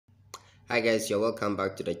Hi guys, you're welcome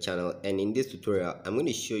back to the channel, and in this tutorial I'm going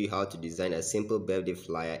to show you how to design a simple birthday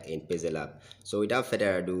flyer in Pixellab. So without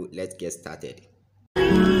further ado, let's get started.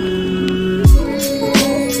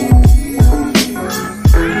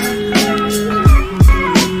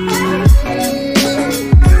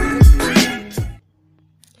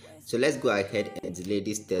 So let's go ahead and delete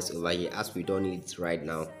this text over here as we don't need it right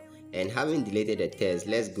now. And having deleted the text,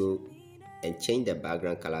 let's go and change the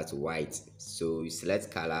background color to white. So you select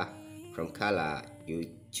color. From color, you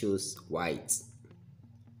choose white.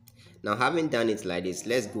 Now having done it like this,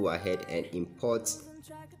 let's go ahead and import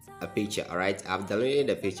a picture. Alright, I've downloaded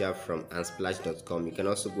the picture from unsplash.com. You can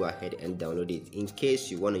also go ahead and download it in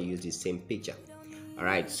case you want to use the same picture.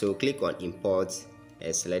 Alright, so click on import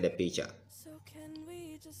and select the picture.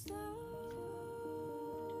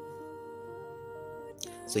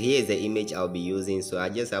 So here is the image I'll be using, so I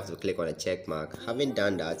just have to click on a check mark. Having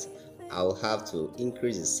done that, I'll have to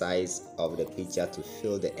increase the size of the picture to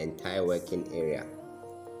fill the entire working area.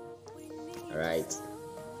 Alright,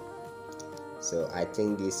 so I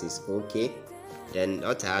think this is okay. Then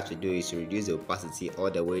what I have to do is reduce the opacity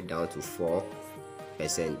all the way down to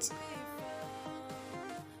 4%.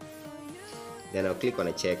 Then I'll click on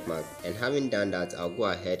a check mark, and having done that, I'll go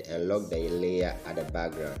ahead and lock the layer at the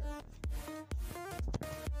background.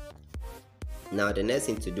 Now the next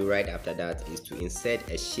thing to do right after that is to insert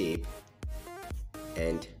a shape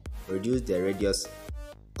and reduce the radius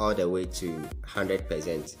all the way to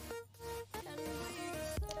 100%,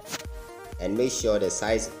 and make sure the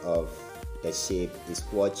size of the shape is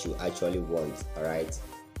what you actually want. Alright,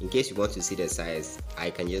 in case you want to see the size,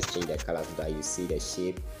 I can just change the color so that you see the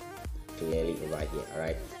shape clearly over here.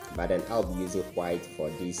 Alright, but then I'll be using white for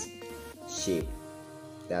this shape.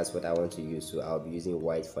 That's what I want to use, so I'll be using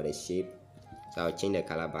white for the shape. So I'll change the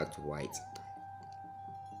color back to white.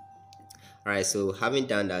 Alright, so having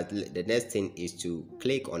done that, the next thing is to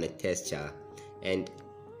click on the texture, and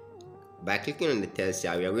by clicking on the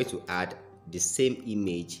texture, we are going to add the same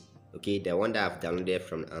image, okay, the one that I've downloaded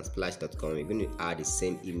from unsplash.com. We're going to add the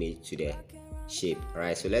same image to the shape.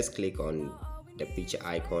 Alright, so let's click on the picture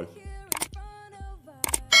icon.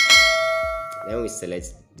 Then we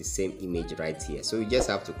select the same image right here. So we just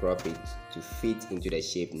have to crop it to fit into the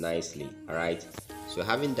shape nicely. Alright, so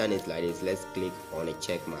having done it like this, let's click on a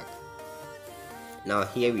check mark. Now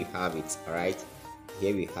here we have it. Alright,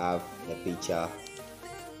 here we have the picture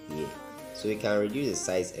here. So you can reduce the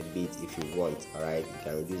size a bit if you want. Alright, you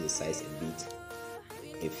can reduce the size a bit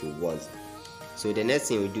if you want. So the next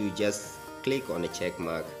thing we do is just click on the check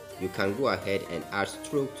mark. You can go ahead and add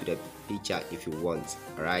stroke to the picture if you want.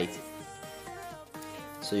 Alright,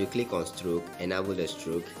 so you click on stroke, enable the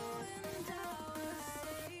stroke.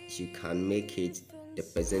 You can make it the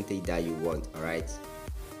percentage that you want. Alright,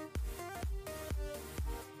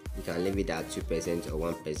 you can leave it at 2%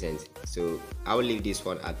 or 1%. So I will leave this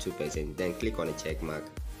one at 2%. Then click on the check mark.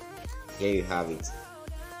 Here you have it.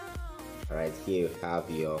 Alright, here you have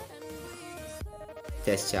your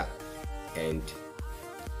texture and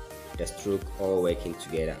the stroke all working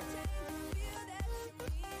together.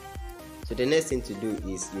 So the next thing to do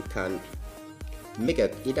is you can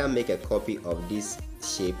either make a copy of this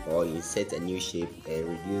shape or insert a new shape and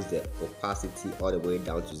reduce the opacity all the way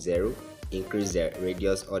down to 0, increase the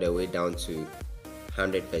radius all the way down to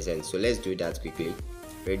 100%. So let's do that quickly.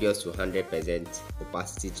 Radius to 100%,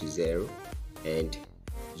 opacity to 0, and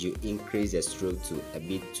you increase the stroke to a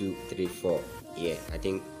bit 2, 3, 4. Yeah, I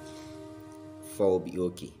think 4 will be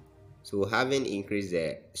okay. So having increased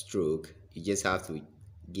the stroke, you just have to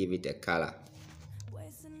give it a color.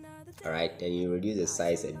 Alright, then you reduce the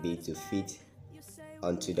size a bit to fit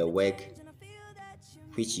onto the work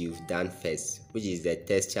which you've done first, which is the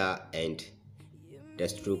texture and the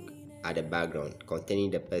stroke at the background containing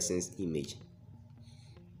the person's image.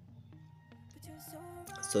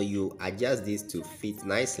 So you adjust this to fit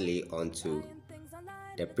nicely onto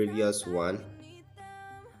the previous one,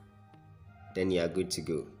 then you are good to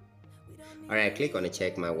go. Alright, click on the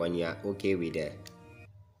check mark when you are okay with the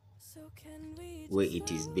way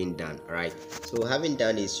it is being done. Alright, so having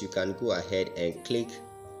done this, you can go ahead and click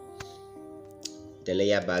the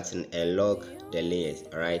layer button and lock the layers.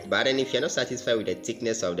 Alright, but then if you're not satisfied with the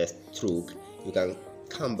thickness of the stroke, you can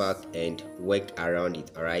come back and work around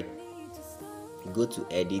it. Alright, go to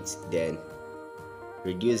edit, then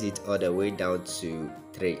reduce it all the way down to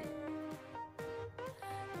 3.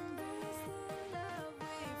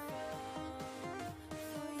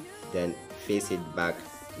 Then face it back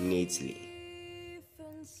neatly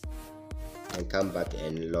and come back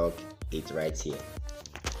and lock it right here.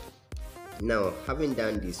 Now having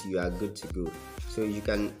done this, you are good to go. So you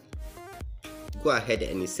can go ahead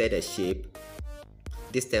and insert a shape,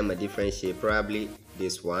 this time a different shape, probably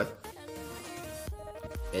this one,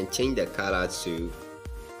 and change the color to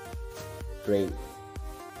green,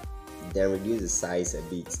 then reduce the size a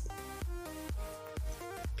bit.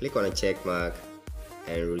 Click on a check mark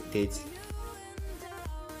and rotate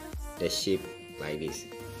the shape like this.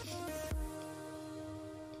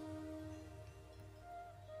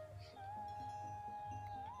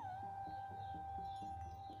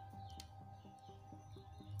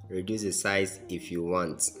 Reduce the size if you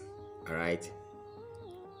want. Alright.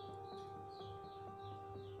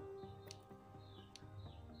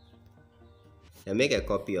 Now make a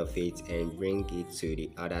copy of it and bring it to the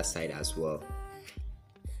other side as well.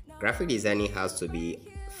 Graphic designing has to be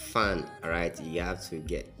fun, alright? You have to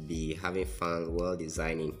be having fun while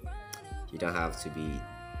designing. You don't have to be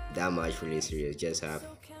that much really serious, just have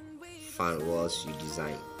fun whilst you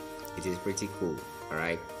design. It is pretty cool,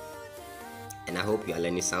 alright? And I hope you are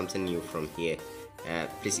learning something new from here.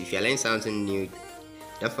 Please, if you are learning something new,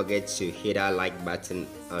 don't forget to hit that like button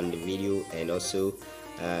on the video, and also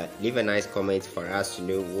leave a nice comment for us to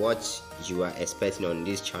know what you are expecting on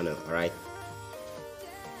this channel. Alright,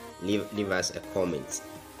 leave us a comment,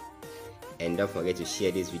 and don't forget to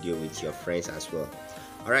share this video with your friends as well.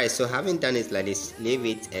 Alright, so having done it like this, leave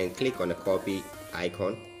it and click on the copy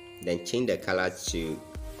icon, then change the color to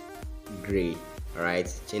gray.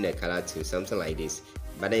 Alright, change the color to something like this.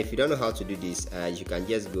 But if you don't know how to do this, you can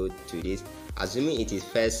just go to this. Assuming it is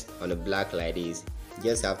first on the black like this, you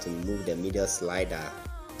just have to move the middle slider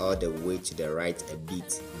all the way to the right a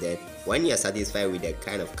bit. Then when you are satisfied with the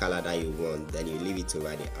kind of color that you want, then you leave it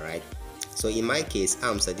over there. Alright, so in my case,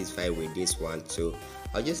 I'm satisfied with this one, so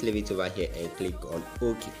I'll just leave it over here and click on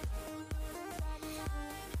OK.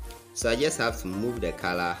 So I just have to move the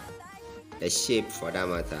color, the shape for that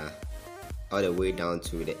matter, all the way down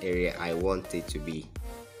to the area I want it to be.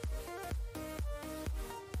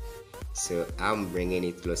 So I'm bringing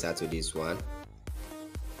it closer to this one,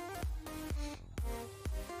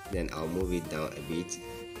 then I'll move it down a bit.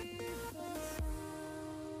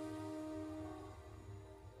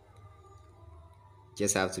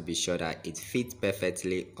 Just have to be sure that it fits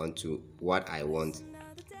perfectly onto what I want.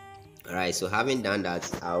 Alright, so having done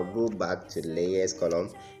that, I'll go back to the layers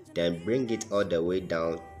column, then bring it all the way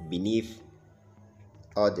down beneath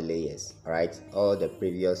all the layers. Alright, all the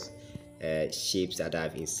previous shapes that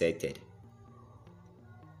I've inserted.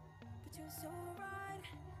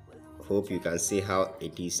 Hope you can see how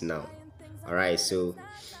it is now. Alright, so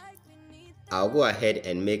I'll go ahead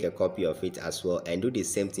and make a copy of it as well and do the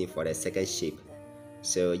same thing for the second shape.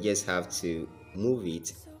 So you just have to move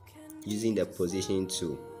it using the positioning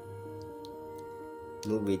tool.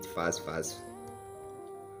 Move it fast,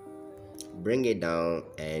 bring it down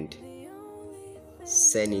and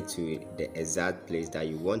send it to the exact place that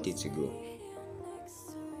you want it to go.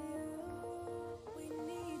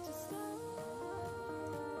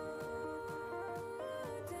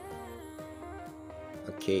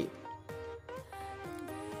 Okay,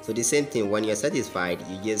 so the same thing, when you're satisfied,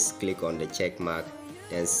 you just click on the check mark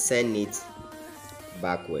and send it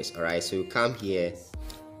backwards. Alright, so you come here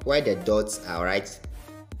where the dots are. Right,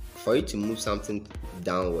 for you to move something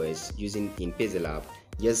downwards using in Pixellab,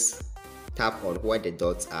 just tap on where the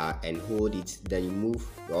dots are and hold it, then you move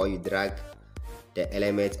or you drag the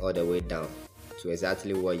element all the way down to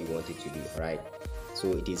exactly where you want it to be. Alright,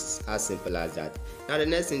 so it is as simple as that. Now the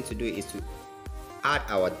next thing to do is to add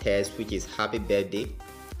our text, which is happy birthday.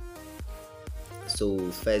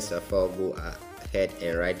 So first of all, go ahead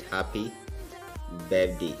and write happy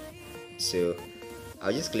birthday. So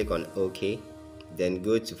I'll just click on OK, then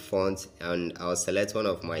go to font, and I'll select one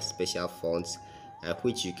of my special fonts,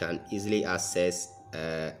 which you can easily access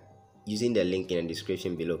using the link in the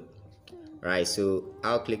description below. Right, so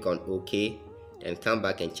I'll click on OK, then come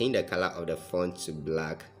back and change the color of the font to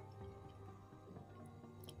black.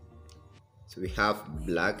 So we have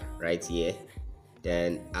black right here.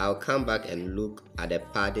 Then I'll come back and look at the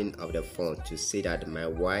padding of the font to see that my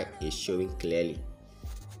Y is showing clearly.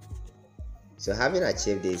 So having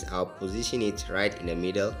achieved this, I'll position it right in the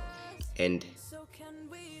middle and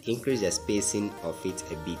increase the spacing of it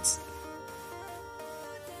a bit.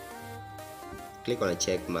 Click on a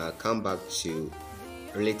check mark, come back to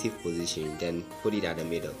relative position, then put it at the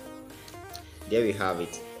middle. There we have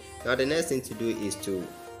it. Now the next thing to do is to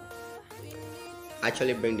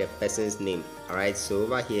actually bring the person's name. Alright, so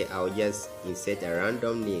over here I'll just insert a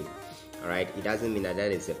random name. Alright, it doesn't mean that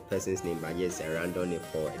is a person's name, but just a random name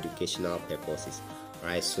for educational purposes.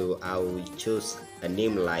 Alright, so I will choose a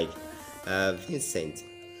name like Vincent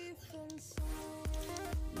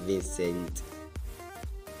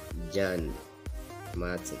Jan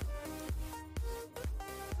Martin.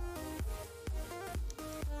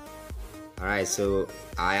 Alright, so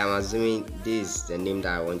I am assuming this is the name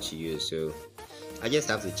that I want to use, so I just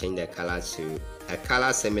have to change the color to a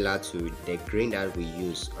color similar to the green that we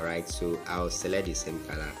use. Alright, so I'll select the same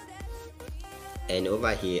color, and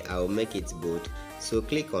over here I'll make it bold. So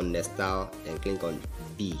click on the style and click on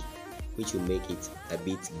B, which will make it a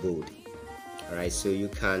bit bold. Alright, so you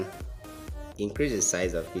can increase the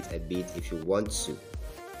size of it a bit if you want to.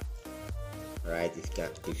 Alright,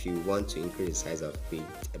 if you want to increase the size of it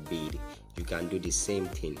a bit, you can do the same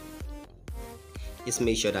thing. Just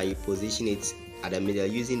make sure that you position it at the middle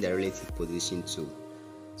using the relative position tool.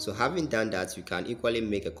 So having done that, you can equally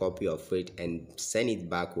make a copy of it and send it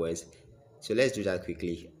backwards. So let's do that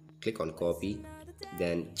quickly. Click on copy,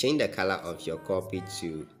 then change the color of your copy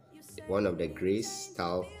to one of the gray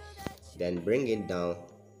style, then bring it down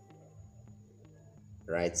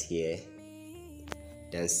right here,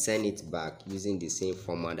 then send it back using the same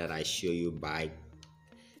format that I show you by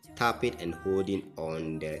tapping and holding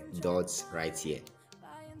on the dots right here.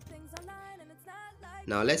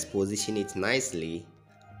 Now let's position it nicely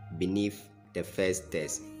beneath the first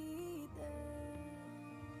text.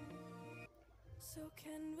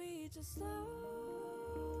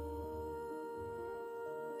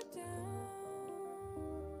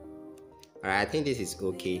 Alright, I think this is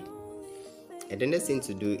okay. And the next thing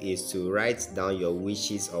to do is to write down your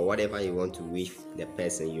wishes or whatever you want to wish the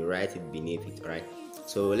person. You write it beneath it. Alright,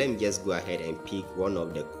 so let me just go ahead and pick one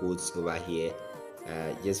of the quotes over here,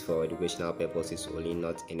 just for educational purposes only,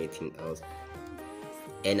 not anything else.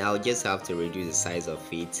 And I'll just have to reduce the size of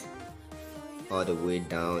it all the way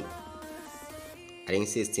down. I think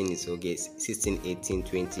 16 is okay. 16, 18,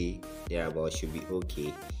 20 thereabout should be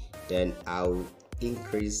okay. Then I'll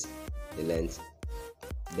increase the length,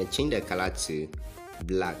 then change the color to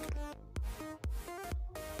black,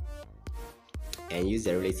 and use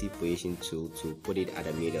the relative position tool to put it at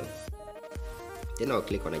the middle. Then I'll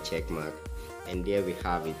click on a check mark, and there we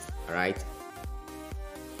have it. Alright,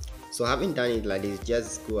 so having done it like this,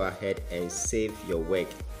 just go ahead and save your work.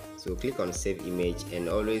 So click on save image and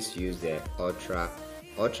always use the ultra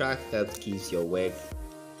helps keeps your work,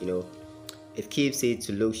 it keeps it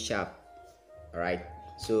to look sharp. Alright,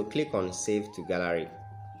 so click on save to gallery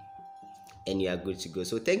and you are good to go.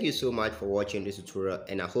 So thank you so much for watching this tutorial,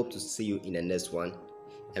 and I hope to see you in the next one.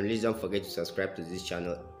 And please don't forget to subscribe to this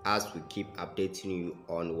channel as we keep updating you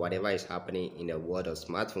on whatever is happening in the world of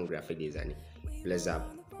smartphone graphic design. Bless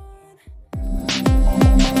up.